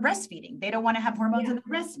women who are breastfeeding, they don't want to have hormones in the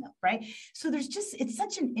breast milk, right? So there's just, it's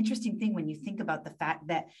such an interesting thing when you think about the fact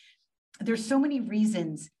that there's so many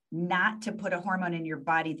reasons not to put a hormone in your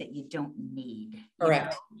body that you don't need.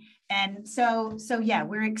 Correct. And so yeah,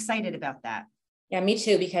 we're excited about that. Yeah, me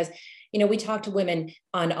too, because, we talk to women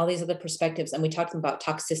on all these other perspectives, and we talk to them about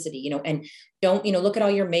toxicity, and don't, look at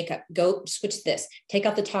all your makeup, go switch this, take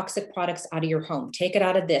out the toxic products out of your home, take it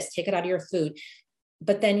out of this, take it out of your food.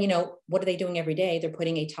 But then, what are they doing every day? They're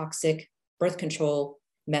putting a toxic birth control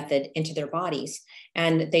method into their bodies,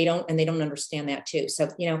 and they don't understand that too. So,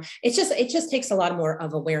 it just takes a lot more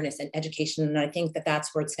of awareness and education. And I think that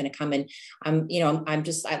that's where it's going to come in. I'm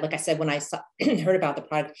just, like I said, when I heard about the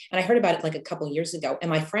product, and I heard about it like a couple of years ago,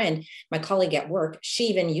 and my colleague at work, she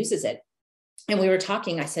even uses it. And we were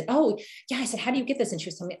talking, I said, oh yeah, I said, how do you get this? And she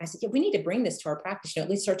was telling me, I said, yeah, we need to bring this to our practice, at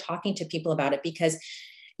least start talking to people about it, because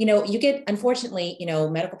you get, unfortunately,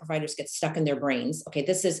 medical providers get stuck in their brains. Okay,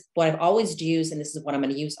 this is what I've always used, and this is what I'm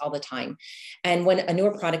going to use all the time. And when a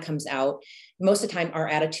newer product comes out, most of the time our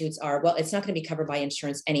attitudes are, well, it's not going to be covered by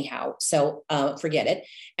insurance anyhow, so forget it.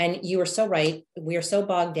 And you are so right. We are so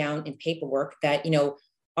bogged down in paperwork that,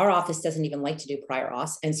 our office doesn't even like to do prior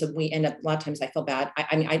auths. And so we end up, a lot of times I feel bad.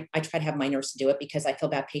 I try to have my nurse do it because I feel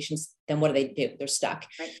bad. Patients, then what do? They're stuck.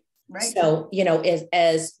 Right. So,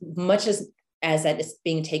 as much as that is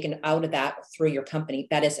being taken out of that through your company,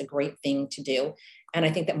 that is a great thing to do. And I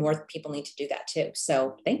think that more people need to do that too.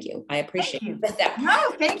 So thank you. I appreciate that.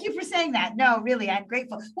 No, thank you for saying that. No, really, I'm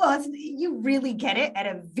grateful. Well, you really get it at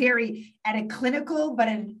a clinical, but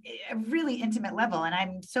a really intimate level. And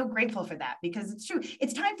I'm so grateful for that, because it's true.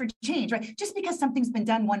 It's time for change, right? Just because something's been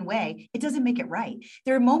done one way, it doesn't make it right.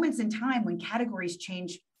 There are moments in time when categories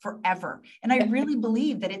change forever. And I really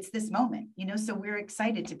believe that it's this moment, so we're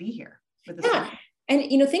excited to be here. Yeah. And,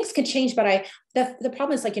 things can change, but the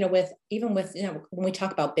problem is, like, with when we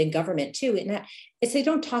talk about big government too, and that is they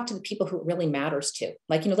don't talk to the people who it really matters to.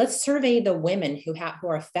 Like, let's survey the women who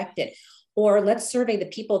are affected, or let's survey the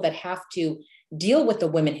people that have to deal with the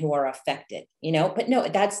women who are affected, but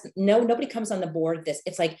nobody comes on the board.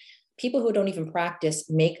 It's like people who don't even practice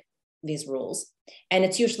make these rules. And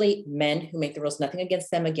it's usually men who make the rules, nothing against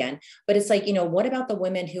them again. But it's like, what about the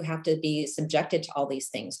women who have to be subjected to all these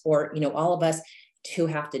things, or, all of us who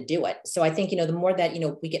have to do it? So I think, the more that,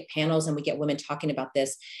 we get panels and we get women talking about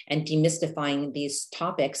this and demystifying these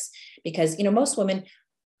topics, because, most women,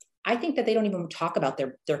 I think that they don't even talk about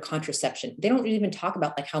their contraception. They don't even talk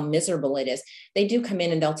about like how miserable it is. They do come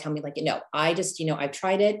in and they'll tell me like, I just, I've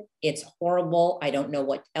tried it. It's horrible. I don't know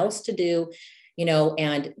what else to do.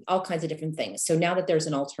 And all kinds of different things. So now that there's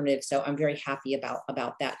an alternative, so I'm very happy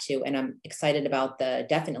about that too. And I'm excited about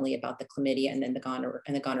definitely about the chlamydia and then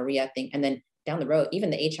the gonorrhea thing. And then down the road, even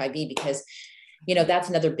the HIV, because, that's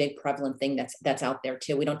another big prevalent thing that's out there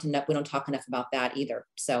too. We don't talk enough about that either.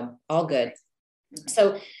 So all good.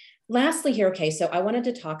 So lastly here, okay, so I wanted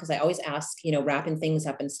to talk, because I always ask, wrapping things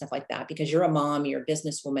up and stuff like that, because you're a mom, you're a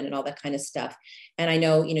businesswoman and all that kind of stuff. And I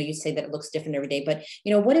know, you say that it looks different every day, but,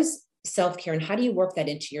 what is self-care, and how do you work that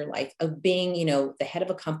into your life of being, the head of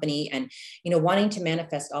a company and, wanting to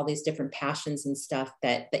manifest all these different passions and stuff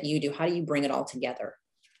that you do? How do you bring it all together?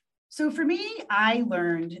 So for me, I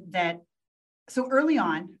learned that, so early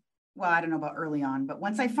on, well, I don't know about early on, but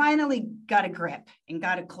once I finally got a grip and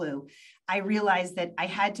got a clue, I realized that I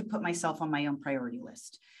had to put myself on my own priority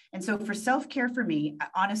list. And so for self-care for me,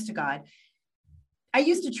 honest to God, I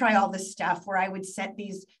used to try all this stuff where I would set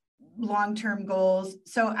these long-term goals.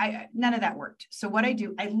 So none of that worked. So what I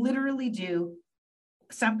do, I literally do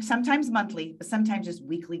sometimes monthly, but sometimes just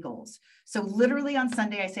weekly goals. So literally on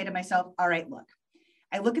Sunday, I say to myself, all right, look,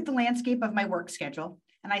 I look at the landscape of my work schedule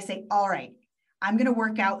and I say, all right, I'm going to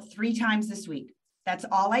work out 3 times this week. That's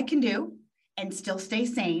all I can do and still stay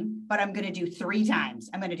sane, but I'm going to do 3 times.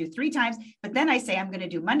 I'm going to do 3 times, but then I say I'm going to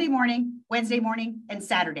do Monday morning, Wednesday morning, and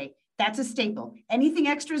Saturday. That's a staple. Anything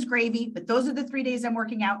extra is gravy, but those are the 3 days I'm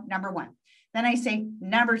working out, number 1. Then I say,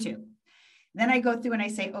 number 2. Then I go through and I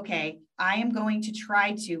say, okay, I am going to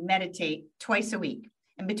try to meditate twice a week.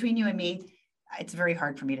 And between you and me, it's very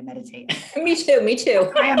hard for me to meditate. Me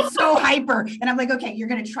too. I am so hyper. And I'm like, okay, you're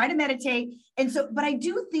going to try to meditate. And so, but I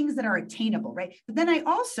do things that are attainable, right? But then I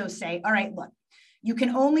also say, all right, look, you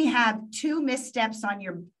can only have 2 missteps on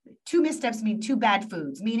your, 2 missteps mean 2 bad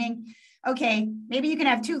foods, meaning, okay, maybe you can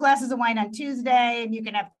have 2 glasses of wine on Tuesday and you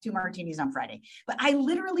can have 2 martinis on Friday. But I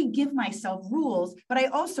literally give myself rules. But I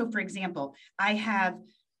also, for example, I have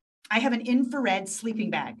an infrared sleeping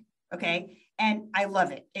bag. Okay. And I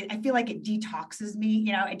love it. I feel like it detoxes me,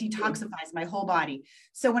 you know, it detoxifies my whole body.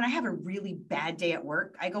 So when I have a really bad day at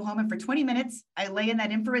work, I go home and for 20 minutes, I lay in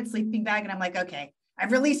that infrared sleeping bag and I'm like, okay,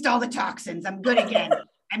 I've released all the toxins. I'm good again.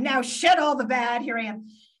 I'm now shed all the bad. Here I am.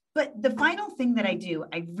 But the final thing that I do,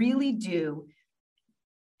 I really do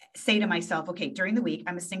say to myself, okay, during the week,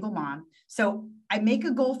 I'm a single mom. So I make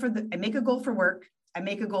a goal for work. I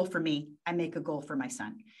make a goal for me. I make a goal for my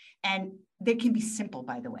son. And they can be simple,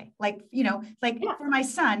 by the way. Like, you know, like for my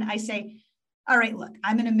son, I say, all right, look,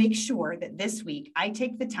 I'm going to make sure that this week I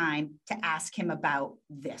take the time to ask him about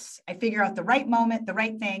this. I figure out the right moment, the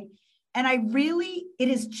right thing. And it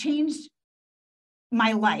has changed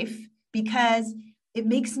my life because it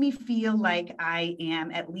makes me feel like I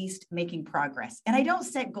am at least making progress. And I don't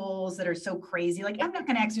set goals that are so crazy. Like, I'm not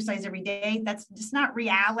going to exercise every day. That's just not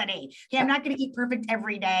reality. Okay, I'm not going to eat perfect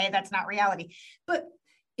every day. That's not reality. But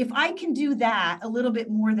if I can do that a little bit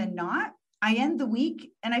more than not, I end the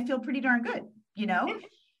week and I feel pretty darn good, you know?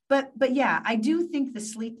 But yeah, I do think the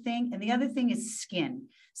sleep thing, and the other thing is skin.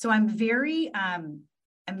 So I'm very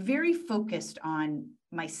focused on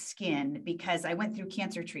my skin because I went through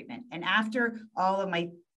cancer treatment. And after all of my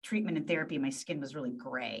treatment and therapy, my skin was really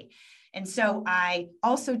gray. And so I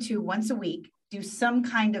also once a week, do some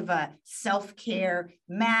kind of a self-care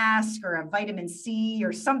mask or a vitamin C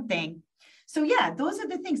or something. So yeah, those are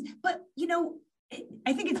the things. But, you know,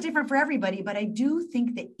 I think it's different for everybody, but I do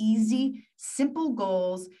think that easy, simple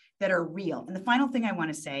goals that are real. And the final thing I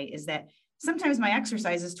want to say is that sometimes my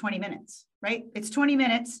exercise is 20 minutes, right? It's 20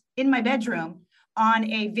 minutes in my bedroom on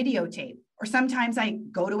a videotape, or sometimes I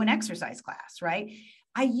go to an exercise class, right?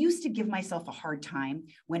 I used to give myself a hard time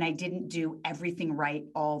when I didn't do everything right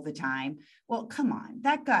all the time. Well, come on,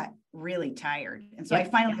 that got really tired. And so I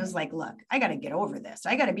finally was like, look, I got to get over this.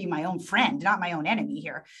 I got to be my own friend, not my own enemy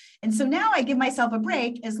here. And so now I give myself a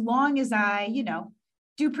break as long as I, you know,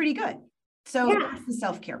 do pretty good. So that's the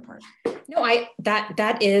self-care part. No,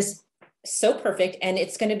 that is so perfect. And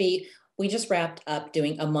it's going to be, we just wrapped up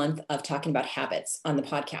doing a month of talking about habits on the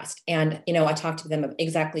podcast. And, you know, I talked to them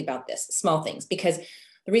exactly about this, small things, because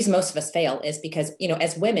the reason most of us fail is because, you know,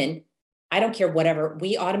 as women, I don't care whatever,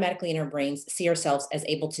 we automatically in our brains see ourselves as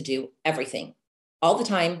able to do everything all the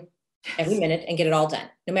time, every minute, and get it all done,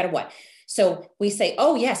 no matter what. So we say,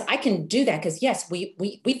 oh yes, I can do that. Cause yes,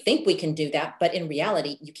 we think we can do that, but in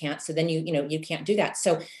reality you can't. So then you can't do that.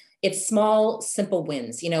 So it's small, simple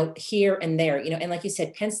wins, you know, here and there, you know, and like you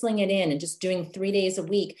said, penciling it in and just doing 3 days a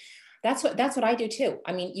week. That's what I do too.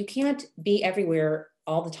 I mean, you can't be everywhere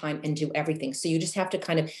all the time and do everything. So you just have to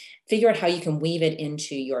kind of figure out how you can weave it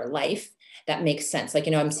into your life that makes sense. Like,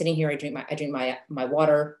 you know, I'm sitting here, I drink my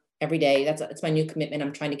water every day. That's my new commitment.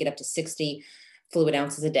 I'm trying to get up to 60 fluid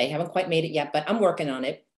ounces a day. Haven't quite made it yet, but I'm working on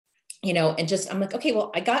it, you know, and I'm like, okay,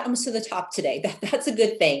 well, I got almost to the top today. That's a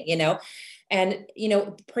good thing, you know. And, you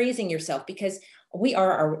know, praising yourself, because we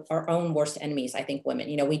are our own worst enemies. I think women,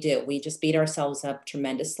 you know, we just beat ourselves up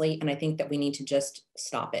tremendously. And I think that we need to just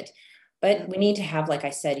stop it. But we need to have, like I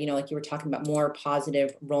said, you know, like you were talking about, more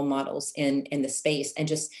positive role models in the space and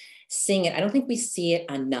just seeing it. I don't think we see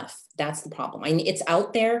it enough. That's the problem. I mean, it's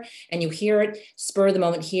out there and you hear it spur of the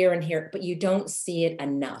moment here and here, but you don't see it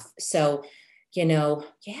enough. So, you know,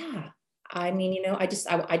 yeah. I mean, you know, I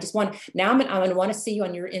just want, now I'm going to want to see you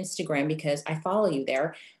on your Instagram because I follow you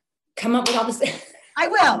there. Come up with all this. I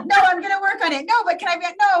will. No, I'm going to work on it. No, but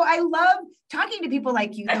I love talking to people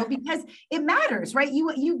like you though, because it matters, right?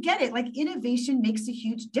 You get it. Like, innovation makes a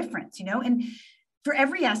huge difference, you know, and for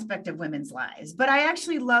every aspect of women's lives. But I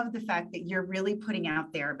actually love the fact that you're really putting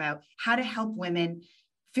out there about how to help women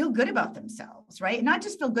feel good about themselves, right? Not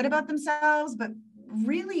just feel good about themselves, but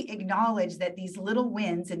really acknowledge that these little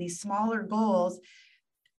wins and these smaller goals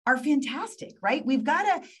are fantastic, right? We've got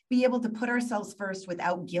to be able to put ourselves first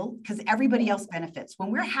without guilt, because everybody else benefits.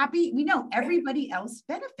 When we're happy, we know everybody else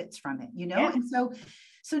benefits from it, you know? Yeah. And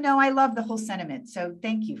so no, I love the whole sentiment. So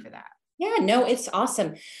thank you for that. Yeah, no, it's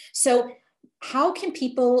awesome. So how can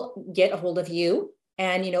people get a hold of you?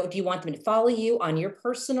 And, you know, do you want them to follow you on your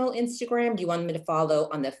personal Instagram? Do you want them to follow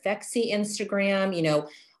on the Phexxi Instagram? You know,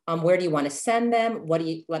 where do you want to send them? Let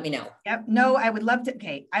me know. Yep. No, I would love to.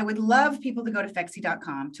 Okay. I would love people to go to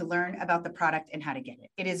Phexxi.com to learn about the product and how to get it.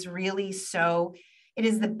 It is really it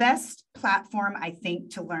is the best platform, I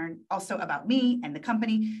think, to learn also about me and the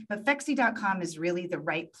company, but Phexxi.com is really the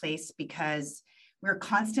right place because we're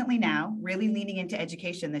constantly now really leaning into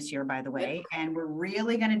education this year, by the way, and we're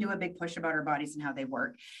really going to do a big push about our bodies and how they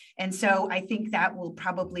work. And so I think that will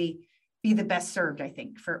probably be the best served, I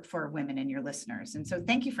think, for women and your listeners. And so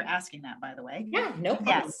thank you for asking that, by the way. Yeah, no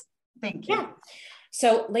problem. Yes, thank you. Yeah.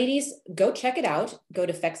 So ladies, go check it out. Go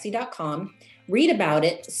to Phexxi.com, read about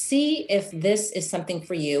it, see if this is something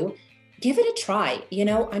for you. Give it a try.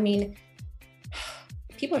 I mean,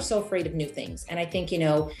 people are so afraid of new things. And I think,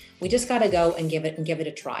 we just got to go and give it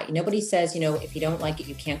a try. Nobody says, if you don't like it,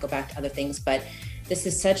 you can't go back to other things, but this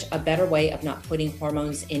is such a better way of not putting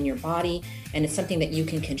hormones in your body. And it's something that you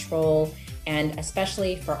can control. And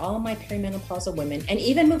especially for all my perimenopausal women, and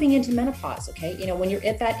even moving into menopause, okay? When you're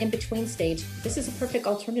at that in-between stage, this is a perfect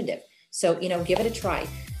alternative. So, give it a try.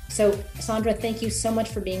 So, Sandra, thank you so much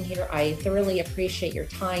for being here. I thoroughly appreciate your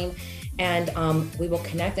time. And we will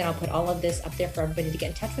connect, and I'll put all of this up there for everybody to get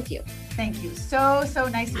in touch with you. Thank you. So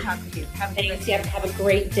nice to talk with you. Have a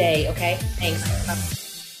great day, okay? Thanks.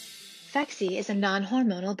 Phexxi is a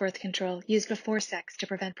non-hormonal birth control used before sex to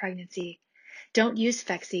prevent pregnancy. Don't use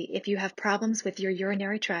Phexxi if you have problems with your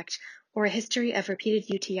urinary tract or a history of repeated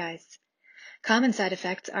UTIs. Common side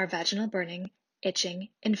effects are vaginal burning, itching,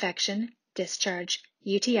 infection, discharge,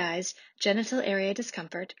 UTIs, genital area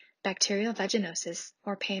discomfort, bacterial vaginosis,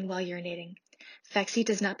 or pain while urinating. Phexxi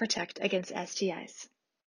does not protect against STIs.